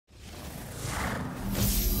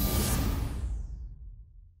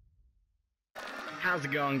how's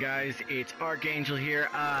it going, guys? It's Archangel here.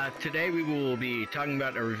 Today we will be talking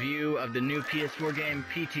about a review of the new PS4 game,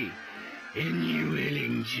 p.2, and you will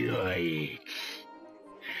enjoy it.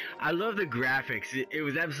 I love the graphics. It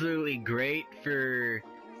was absolutely great for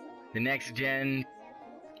the next-gen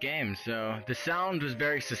game, so the sound was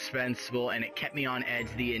very suspenseful, and it kept me on edge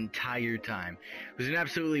the entire time. It was an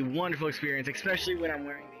absolutely wonderful experience, especially when I'm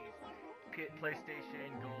wearing these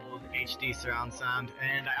PlayStation Gold HD surround sound,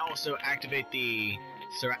 and I also activate the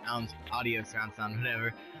audio surround sound,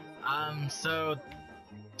 whatever. So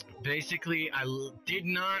basically, I did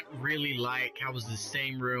not really like how it was the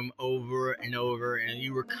same room over and over, and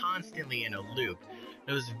you were constantly in a loop.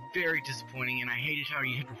 It was very disappointing, and I hated how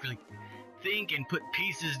you had to really think and put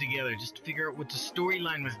pieces together just to figure out what the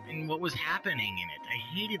storyline was and what was happening in it. I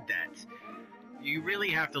hated that. You really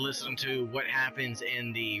have to listen to what happens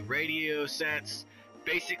in the radio sets.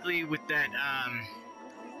 Basically, with that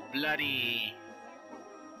bloody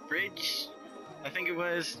fridge, I think it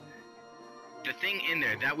was. The thing in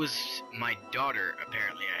there, that was my daughter,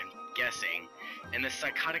 apparently, I'm guessing. And the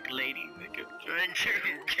psychotic lady that kept trying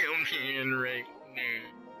to kill me in right now.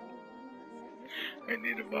 I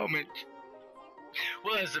need a moment.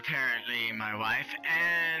 Was apparently my wife,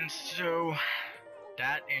 and so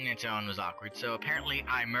that in its own was awkward. So apparently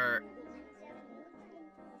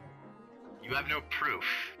you have no proof.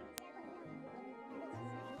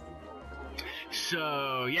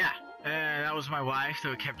 So yeah, that was my wife,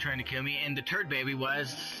 so it kept trying to kill me, and the turd baby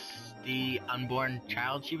was the unborn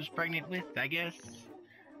child she was pregnant with, I guess.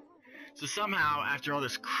 So somehow, after all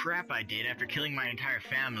this crap I did, after killing my entire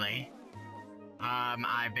family,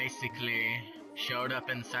 I basically showed up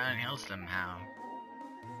in Silent Hill somehow.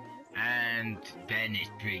 And then it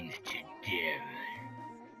brings to death.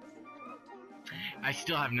 I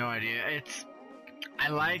still have no idea. I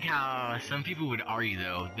like how some people would argue,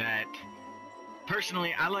 though, that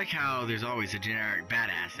personally, I like how there's always a generic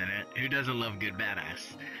badass in it. Who doesn't love good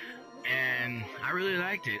badass? And I really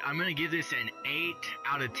liked it. I'm gonna give this an 8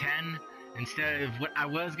 out of 10 instead of what I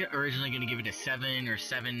was originally gonna give it a 7 or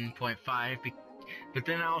 7.5. But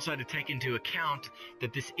then I also had to take into account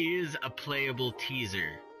that this is a playable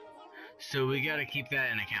teaser. So we gotta keep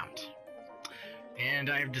that in account. And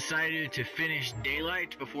I've decided to finish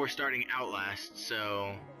Daylight before starting Outlast,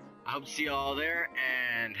 so I hope to see you all there,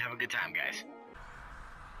 and have a good time, guys.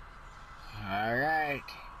 Alright.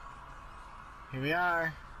 Here we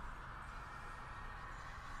are.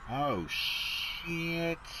 Oh,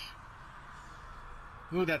 shit.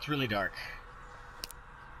 Ooh, that's really dark.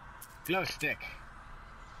 Glow stick.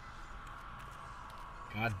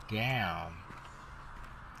 God damn.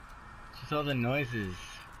 Just all the noises.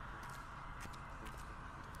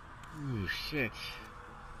 Ooh, shit.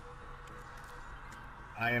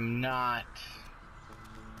 I'm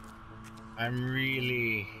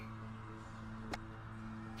really...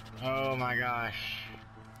 Oh my gosh.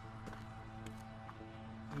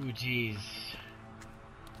 Ooh, jeez.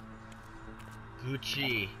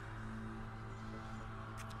 Gucci.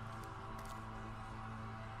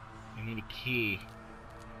 I need a key.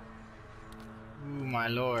 Ooh, my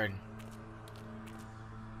lord.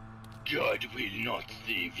 God will not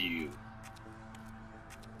save you.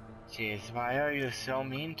 Jeez, why are you so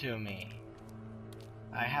mean to me?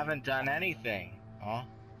 I haven't done anything. Oh,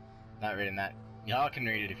 not reading that. Y'all can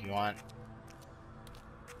read it if you want.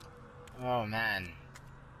 Oh man.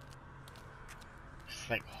 It's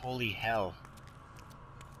like holy hell.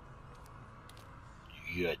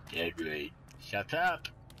 You're dead right. Shut up!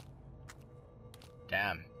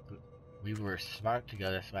 Damn. We were smart to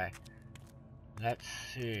go this way. Let's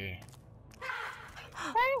see.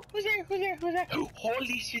 Oh, who's there? Who's there? Who's there? Oh,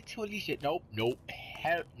 holy shit, holy shit. Nope, nope.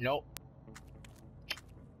 Hell, nope.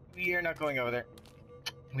 We are not going over there.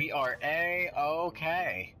 We are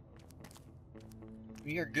A-okay.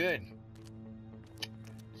 We are good.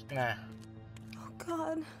 Just gonna... Oh,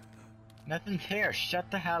 God. Nothing's here. Shut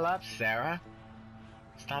the hell up, Sarah.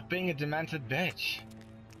 Stop being a demented bitch.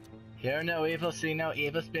 Hear no evil, see no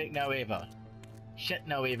evil, speak no evil. Shit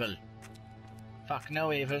no evil. Fuck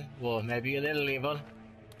no evil. Well, maybe a little evil.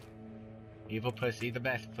 Evil pussy, the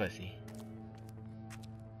best pussy.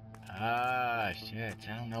 Ah, shit.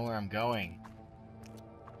 I don't know where I'm going.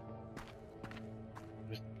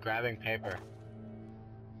 Just grabbing paper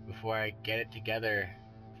before I get it together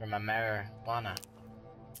for my marijuana.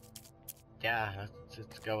 Yeah,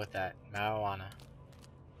 let's go with that. Marijuana.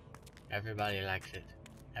 Everybody likes it.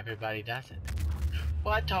 Everybody does it.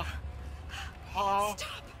 What the? Oh!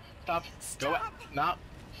 Stop! Go away! No!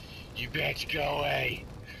 You bitch, go away!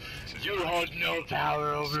 You hold no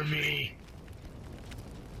power over me!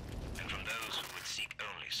 And from those who would seek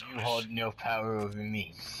only You hold no power over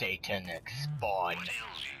me, satanic spawn. What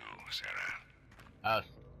ails you, Sarah? Oh,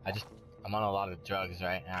 I'm on a lot of drugs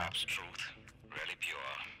right now. Perhaps truth, really pure,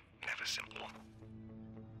 never simple.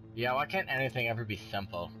 Yeah, why can't anything ever be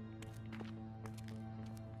simple?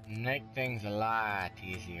 Make things a lot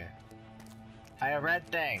easier. Hey, a red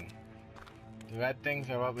thing! The red things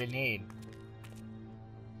are what we need.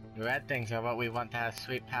 The red things are what we want to have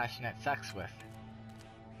sweet, passionate sex with.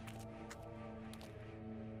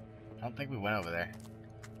 I don't think we went over there.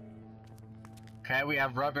 Okay, we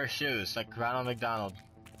have rubber shoes, like Ronald McDonald.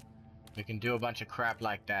 We can do a bunch of crap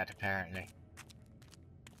like that, apparently.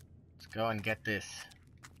 Let's go and get this.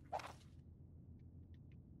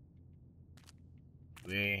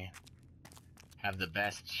 We have the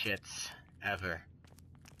best shits ever.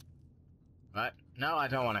 What? No, I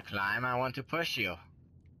don't want to climb, I want to push you.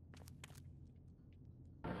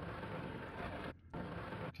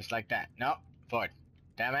 Just like that. No, forward.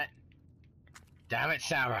 Damn it. Damn it,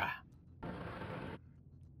 Sarah.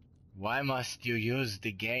 Why must you use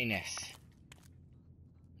the gayness?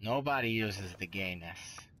 Nobody uses the gayness.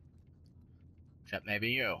 Except maybe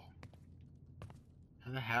you.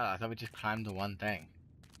 How the hell? I thought we just climbed the one thing.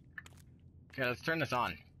 Okay, let's turn this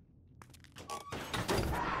on.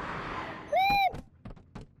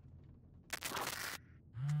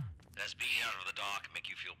 Does being out of the dark make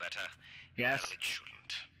you feel better? Yes. Well, it shouldn't.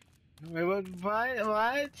 Wait,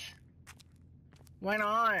 what? Why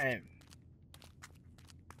not?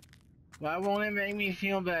 Why won't it make me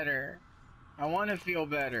feel better? I want to feel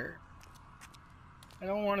better. I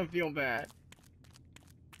don't want to feel bad.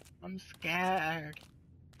 I'm scared.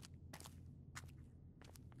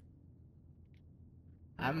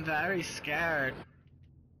 I'm very scared.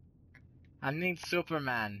 I need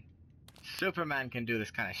Superman. Superman can do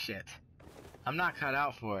this kind of shit. I'm not cut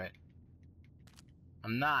out for it.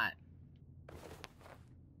 I'm not.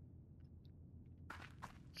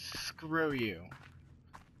 Screw you.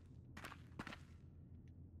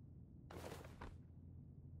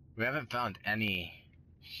 We haven't found any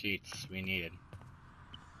sheets we needed.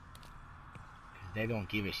 Because they don't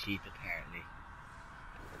give a shit, apparently.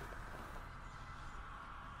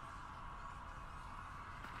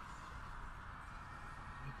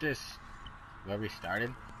 Isn't this where we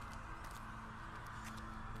started?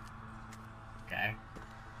 Okay.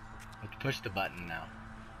 Let's push the button now.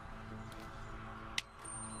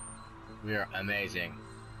 We are amazing.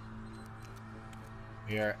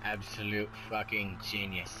 We are absolute fucking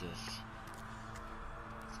geniuses. Let's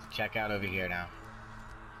check out over here now.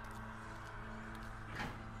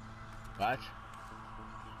 What?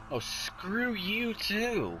 Oh, screw you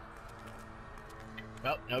too!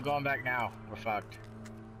 Well, no going back now. We're fucked.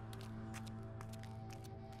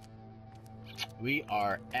 We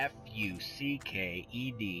are F-U-C-K-E-D.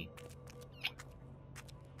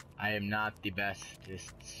 I am not the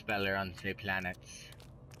bestest speller on the planets.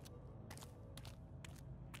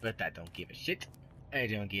 But I don't give a shit. I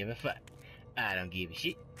don't give a fuck. I don't give a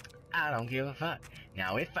shit. I don't give a fuck.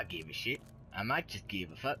 Now if I give a shit, I might just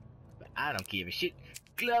give a fuck. But I don't give a shit.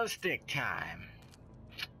 Glow stick time.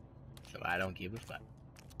 So I don't give a fuck.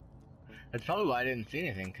 That's probably why I didn't see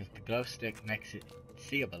anything, because the glow stick makes it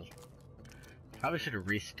seeable. Probably should have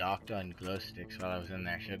restocked on glow sticks while I was in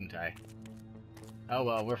there, shouldn't I? Oh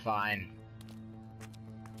well, we're fine.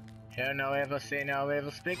 Hear no evil, say no evil,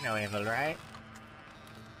 speak no evil, right?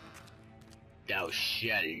 Thou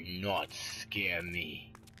shalt not scare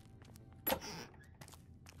me.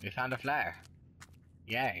 We found a flare.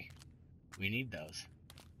 Yay. We need those.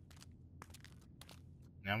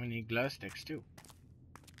 Now we need glow sticks too.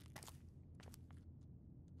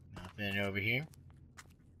 Nothing over here.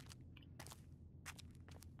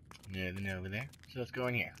 Nothing over there. So let's go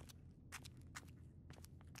in here.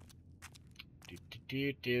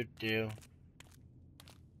 Do.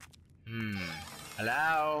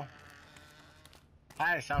 Hello?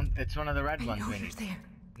 Hi, it's one of the red ones we need. There.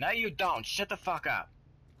 No, you don't. Shut the fuck up.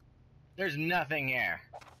 There's nothing here.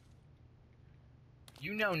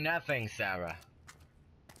 You know nothing, Sarah.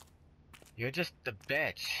 You're just a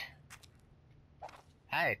bitch.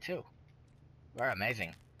 Hey, too. We're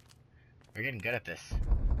amazing. We're getting good at this.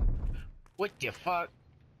 What the fuck?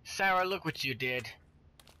 Sarah, look what you did.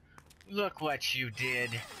 Look what you did.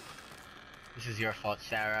 This is your fault,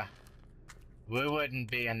 Sarah. We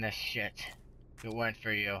wouldn't be in this shit if it weren't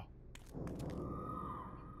for you.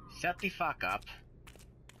 Shut the fuck up.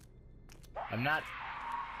 I'm not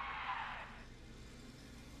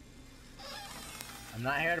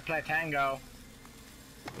here to play tango.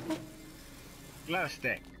 Glow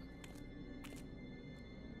stick.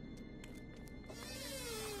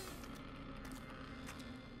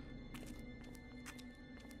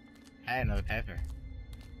 Hey, another paper.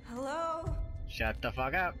 Hello? Shut the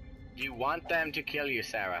fuck up. You want them to kill you,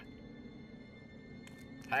 Sarah.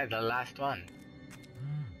 Hey, the last one.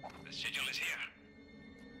 The sigil is here.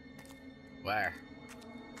 Where?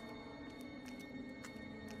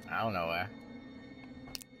 I don't know where.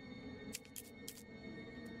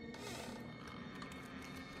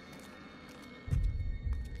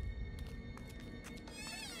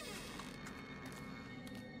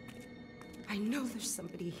 I know there's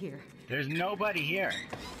somebody here. There's nobody here.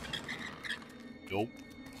 Nope.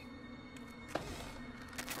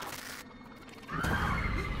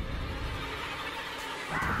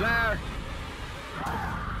 Blair!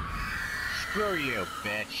 Screw you,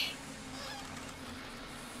 bitch.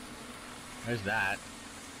 There's that.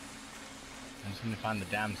 I'm just gonna find the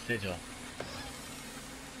damn sigil.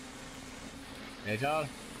 Sigil?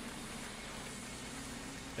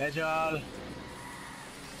 Sigil!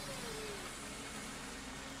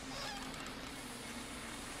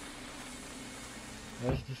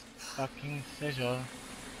 Where's this fucking sigil?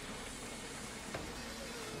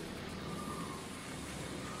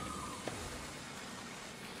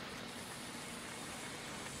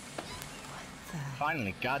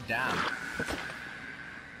 Finally, goddamn.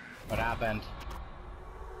 What happened?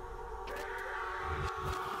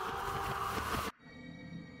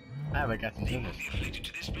 Ah, we got some They will scissors. be afflicted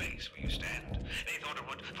to this place where you stand. They thought it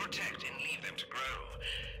would protect and leave them to grow.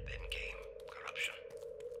 Then came corruption,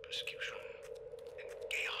 persecution, and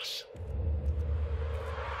chaos.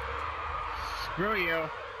 Screw you.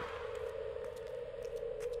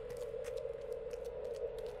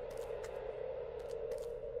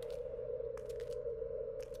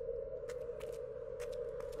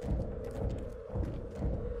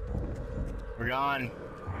 We're gone.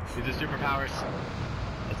 Use the superpowers.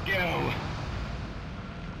 Let's go.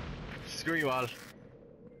 Screw you all.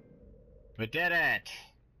 We did it.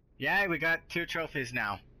 Yay, we got 2 trophies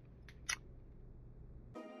now.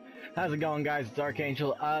 How's it going, guys? It's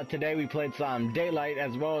Archangel. Today we played some Daylight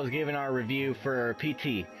as well as giving our review for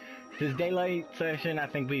PT. This Daylight session, I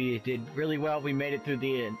think we did really well. We made it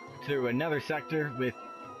through another sector with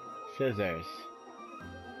scissors.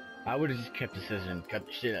 I would have just kept the scissors and cut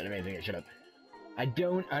the shit out of anything. Shut up. I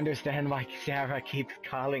don't understand why Sarah keeps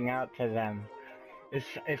calling out to them.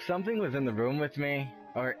 If something was in the room with me,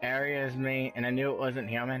 or area as me, and I knew it wasn't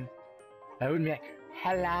human, I would be like,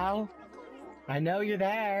 hello? I know you're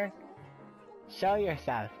there. Show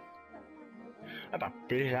yourself. I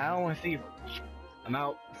don't want to see you. I'm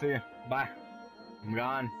out. See you. Bye. I'm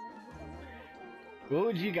gone. What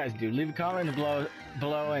would you guys do? Leave a comment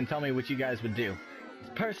below and tell me what you guys would do.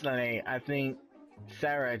 Personally, I think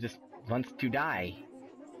Sarah just wants to die.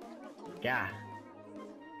 Yeah.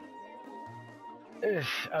 Ugh,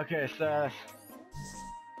 okay, so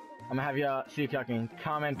I'm gonna have y'all see if y'all can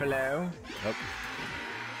comment below. Oh,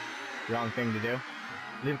 wrong thing to do.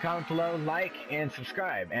 Leave a comment below, like, and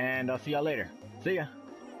subscribe, and I'll see y'all later. See ya.